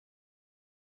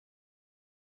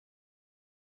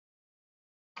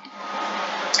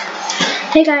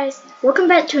Hey guys, welcome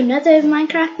back to another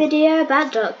Minecraft video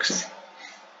about dogs.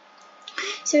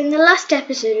 So in the last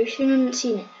episode, if you haven't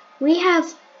seen it, we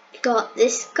have got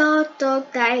this guard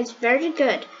dog that is very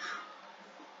good.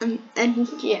 And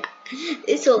yeah,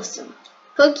 it's awesome.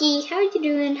 Puggy, how you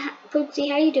doing? Pugsy,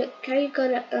 how you doing? How you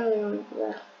got it?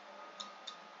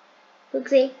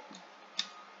 Pugsy?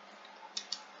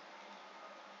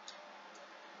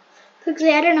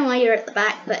 Pugsy, I don't know why you're at the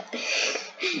back, but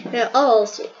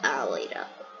I'll wait up.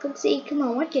 Pugsy, come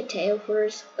on, what's your tail for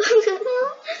us?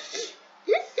 It's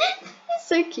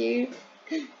so cute.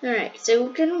 Alright, so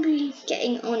we're gonna be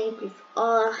getting on with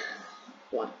our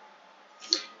one.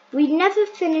 We never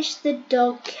finished the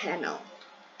dog kennel,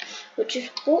 which is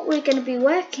what we're gonna be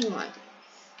working on.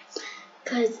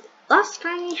 Because last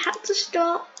time we had to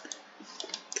stop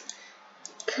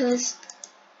because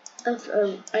of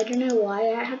I don't know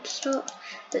why I had to stop,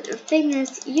 but the thing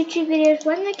is, YouTube videos,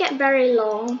 when they get very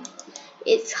long,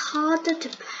 it's harder to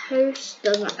post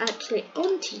them actually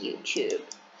onto YouTube,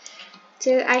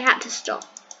 so I had to stop.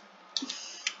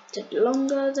 The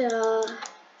longer they are,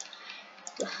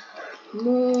 the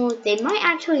more they might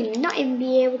actually not even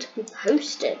be able to be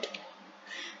posted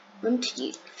onto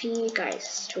YouTube for you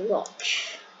guys to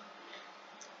watch.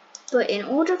 But in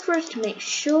order for us to make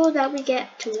sure that we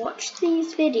get to watch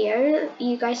these videos,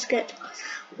 you guys get to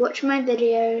watch my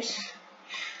videos.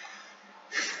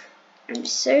 I'm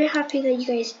so happy that you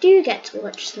guys do get to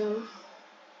watch them.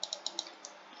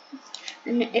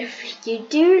 And if you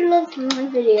do love my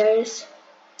videos,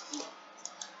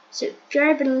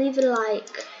 subscribe and leave a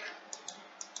like.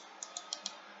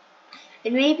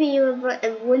 And maybe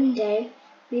one day,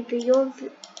 maybe you'll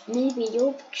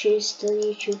choose the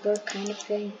YouTuber kind of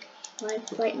thing.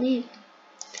 Like me.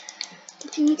 The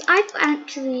thing is, I've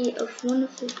actually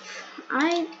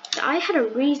I had a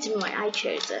reason why I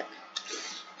chose it,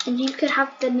 and you could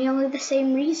have nearly the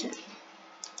same reason.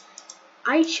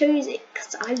 I chose it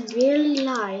because I really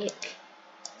like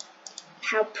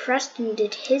how Preston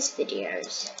did his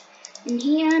videos, and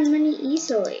he earned money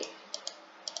easily.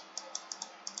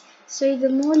 So the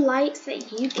more likes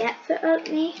that you get for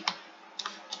me,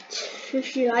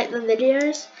 if you like the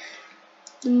videos,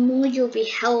 the more you'll be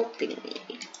helping me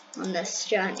on this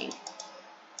journey.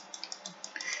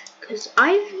 Because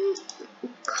I'm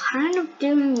kind of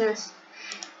doing this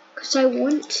because I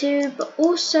want to, but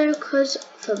also because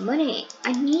for money.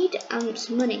 I need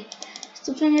some money.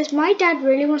 The thing is, my dad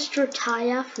really wants to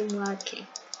retire from working.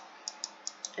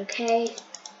 Okay?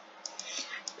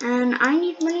 And I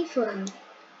need money for him.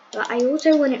 But I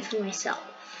also want it for myself.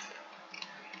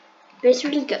 But it's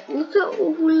really good. Look at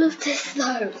all of this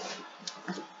though.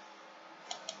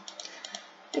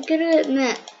 I gotta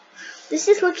admit, this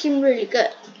is looking really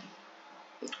good.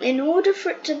 In order for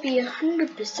it to be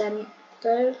 100%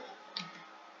 though,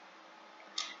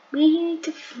 we need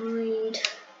to find,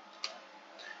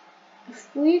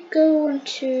 if we go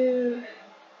into,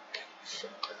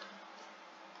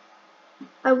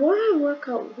 I want to work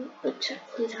out what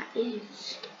exactly that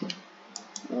is.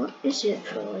 What is it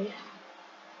for?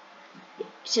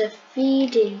 It's a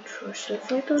feeding trough. So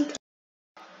if I go into,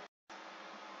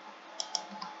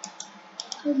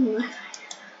 oh my,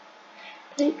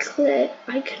 click,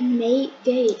 I can make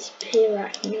gates appear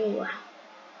out of nowhere.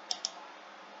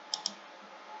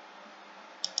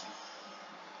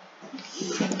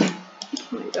 Oh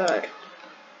my god.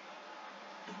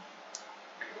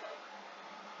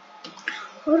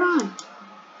 Hold on.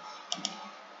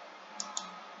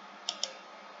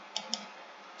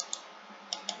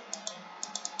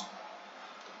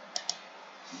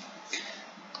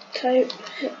 Type.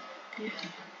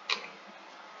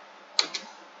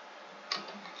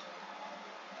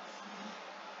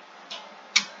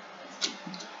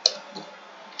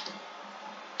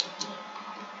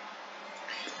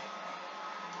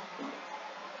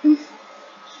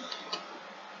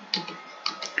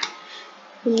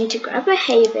 We need to grab a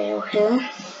hay bale here.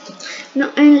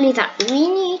 Not only that, we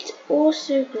need to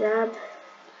also grab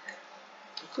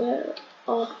the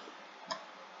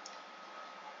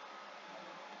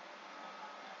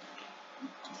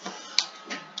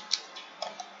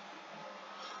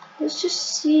let's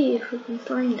just see if we can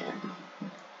find it.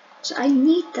 So I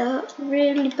need that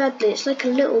really badly. It's like a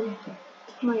little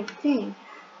thing.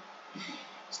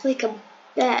 It's like a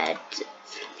bed.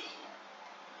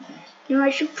 You know, I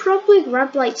should probably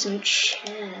grab like some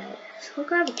chairs. I'll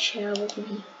grab a chair with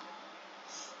me.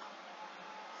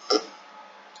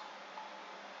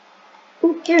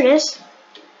 Oh, here it is.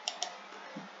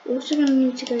 Also gonna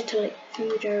need to go to like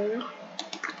food area.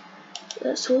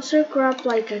 Let's also grab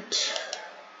like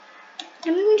I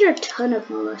need a ton of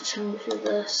mulletins for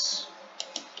this.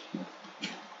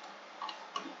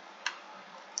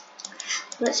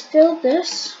 let's fill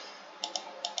this.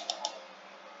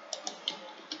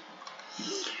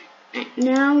 And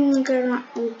now we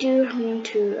do want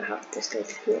to have this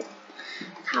little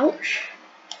couch.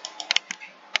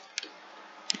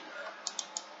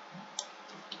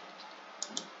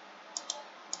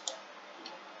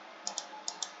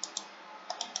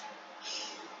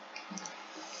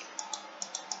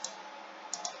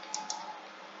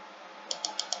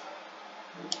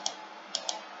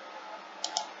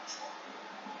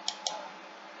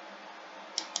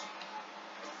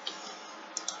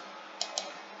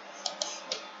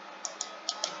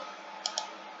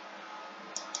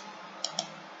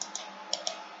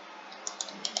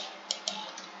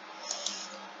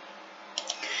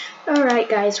 Alright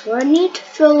guys, well I need to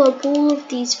fill up all of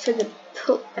these for the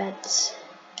pup beds.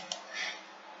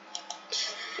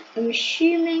 I'm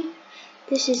assuming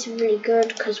this is really good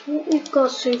because what we've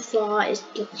got so far is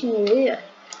looking really good.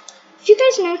 If you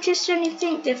guys noticed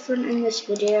anything different in this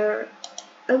video,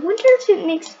 I wonder if it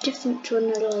makes a difference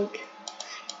when they're like,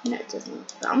 no it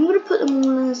doesn't, but I'm going to put them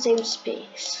all in the same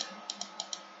space.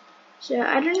 So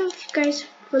I don't know if you guys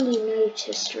fully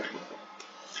noticed or anything.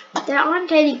 There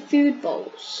aren't any food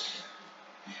bowls.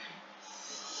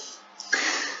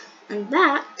 And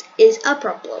that is a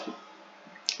problem.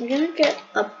 We're gonna get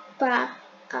a bath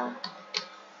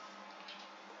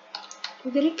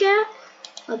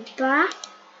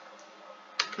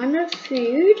and a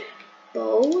food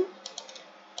bowl.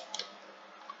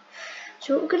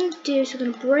 So what we're gonna do is we're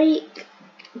gonna break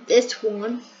this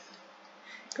one.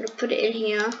 Gonna put it in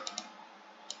here.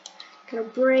 Gonna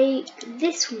break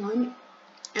this one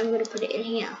and we're gonna put it in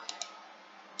here.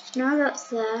 So now that's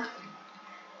there.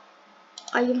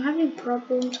 I am having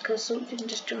problems because something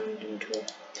just joined into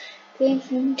it. Then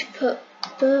we need to put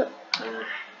the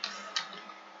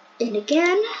in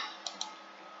again.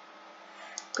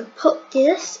 I'm going to put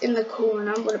this in the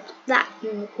corner. I'm going to put that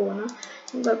in the corner.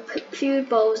 I'm going to put food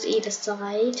bowls either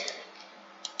side.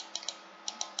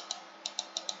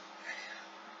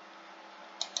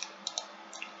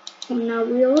 And now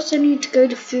we also need to go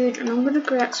to food, and I'm going to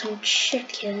grab some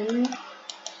chicken.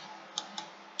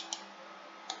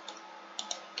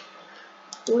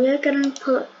 We're going to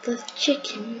put the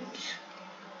chicken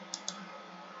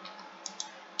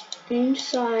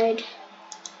inside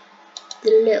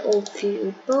the little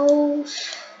food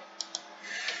bowls,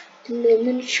 the little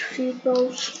miniature food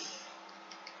bowls.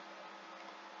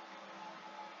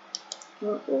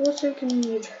 We're also going to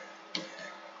need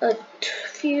a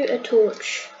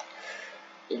torch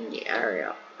in the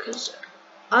area because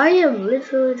I am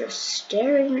literally just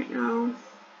staring right now.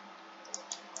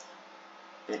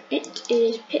 And it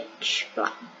is pitch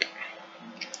black.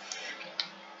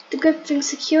 The good thing,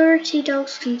 security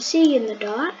dogs can see in the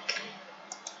dark.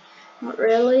 Not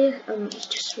really, it's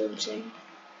just squinting.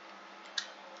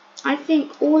 I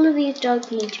think all of these dogs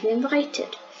need to be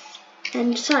invited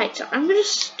inside. So I'm going to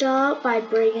start by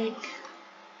bringing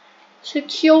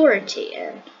security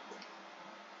in.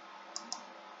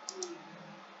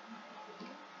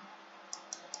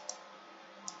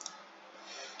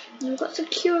 We've got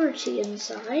security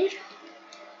inside.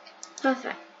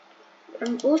 Perfect.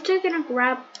 I'm also going to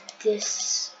grab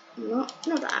this, not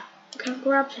that, I'm going to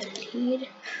grab the lead.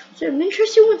 So I'm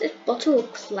interested in what this bottle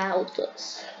of cloud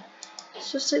does.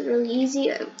 It's just like really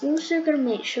easy. I'm also going to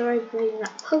make sure I bring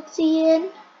that Pugsy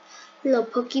in, little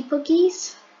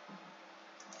Puggies.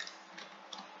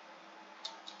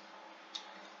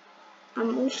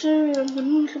 I'm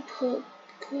going to put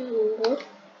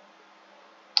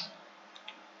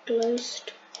glowstone.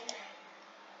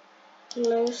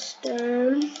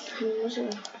 I'm also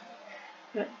going to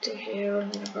put to here. I'm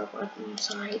going to grab that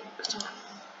inside.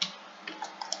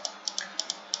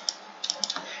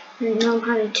 And now I'm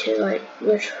having to like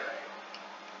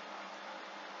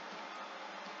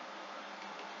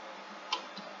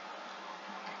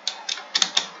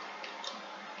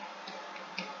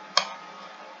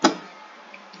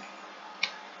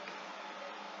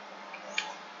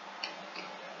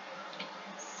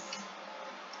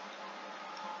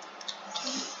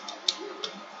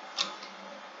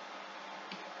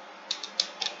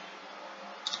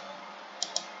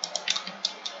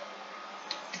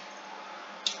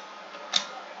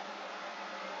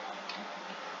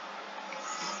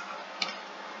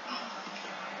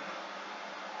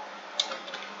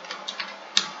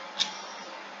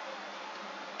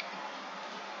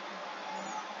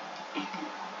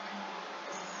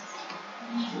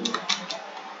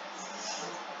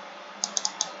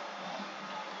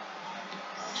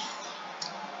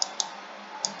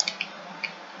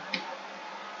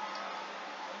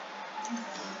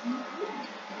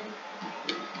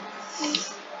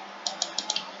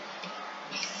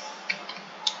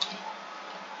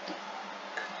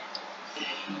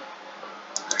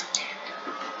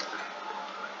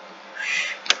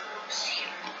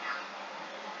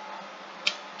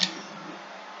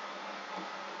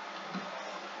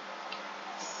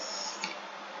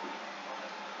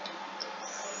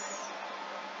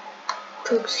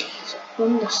Sosij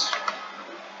on this.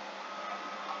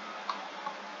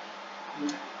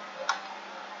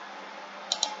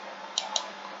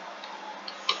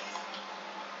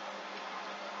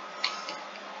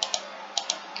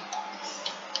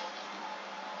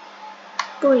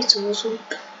 Boy, it's awesome.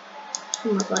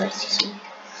 Oh my god, I see something.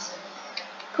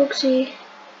 Sosij,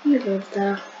 move over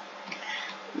there.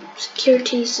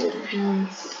 Securities and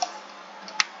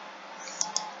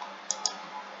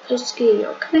Sosij,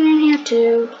 you're coming in here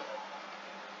too.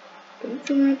 Don't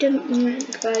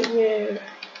think about you.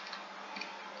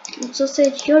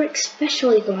 Sosij, you're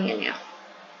especially going in here.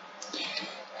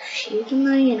 Even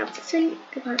though you have to think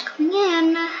about coming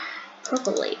in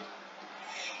properly.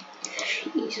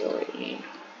 Easily.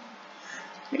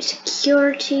 There's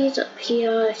securities up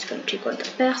here. It's going to take one of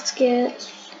the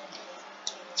baskets.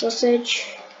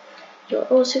 Sosij, you're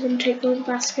also going to take one of the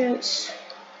baskets.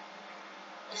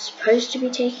 You're supposed to be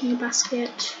taking a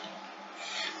basket.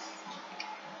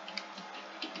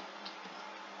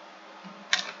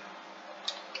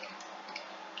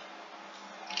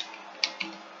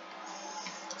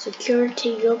 Security,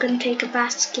 you're going to take a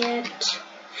basket.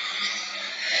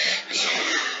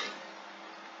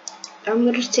 I'm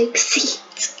going to take a seat.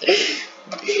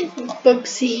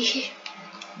 Bugsy.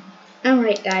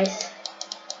 Alright guys.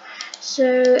 So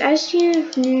as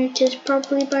you've noticed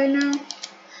probably by now,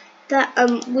 that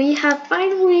we have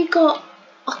finally got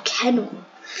a kennel.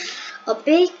 A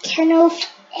big kennel for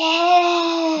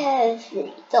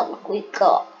every dog we've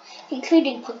got.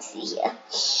 Including Bugsy here.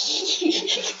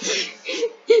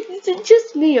 Is it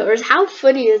just me, or how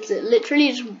funny is it?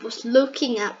 Literally just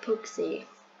looking at Bugsy.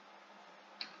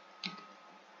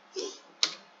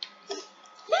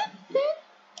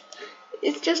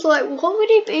 It's just like, what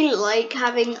would it be like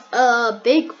having a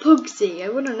big Bugsy? I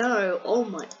want to know. Oh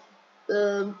my.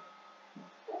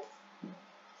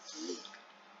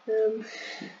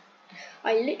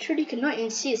 I literally cannot even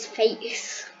see his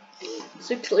face.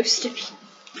 So close to me.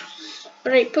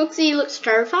 Alright, Bugsy looks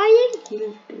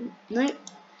terrifying. No.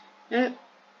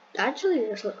 Actually,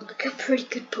 this looks like a pretty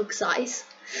good bug size.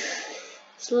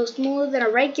 It's a little smaller than a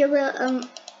regular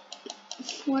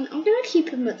one. I'm gonna keep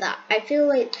him at that. I feel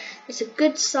like it's a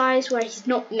good size where he's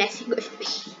not messing with me.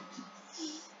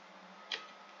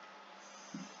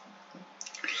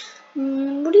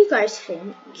 What do you guys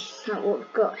think about what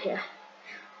we've got here?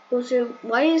 Also,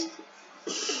 why is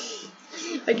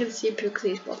I can see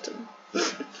Bugsy's bottom.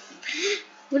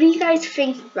 What do you guys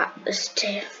think about this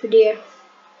video?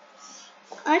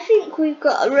 I think we've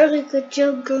got a really good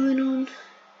job going on.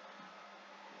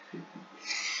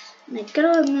 And I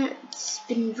gotta admit,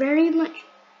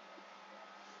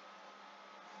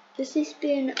 this has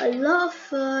been a lot of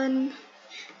fun.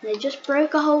 And I just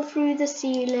broke a hole through the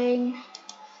ceiling.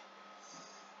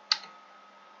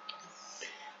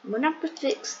 I'm gonna have to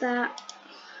fix that.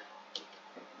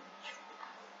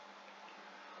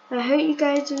 I hope you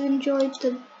guys have enjoyed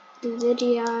the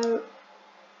video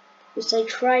as I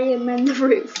try and mend the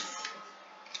roof.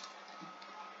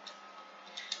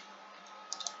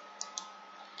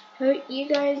 Hope you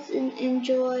guys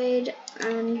enjoyed,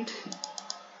 and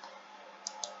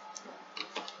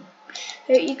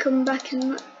hope you come back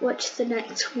and watch the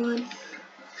next one.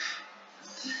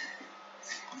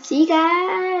 See you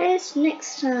guys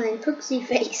next time. Bugsy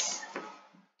face.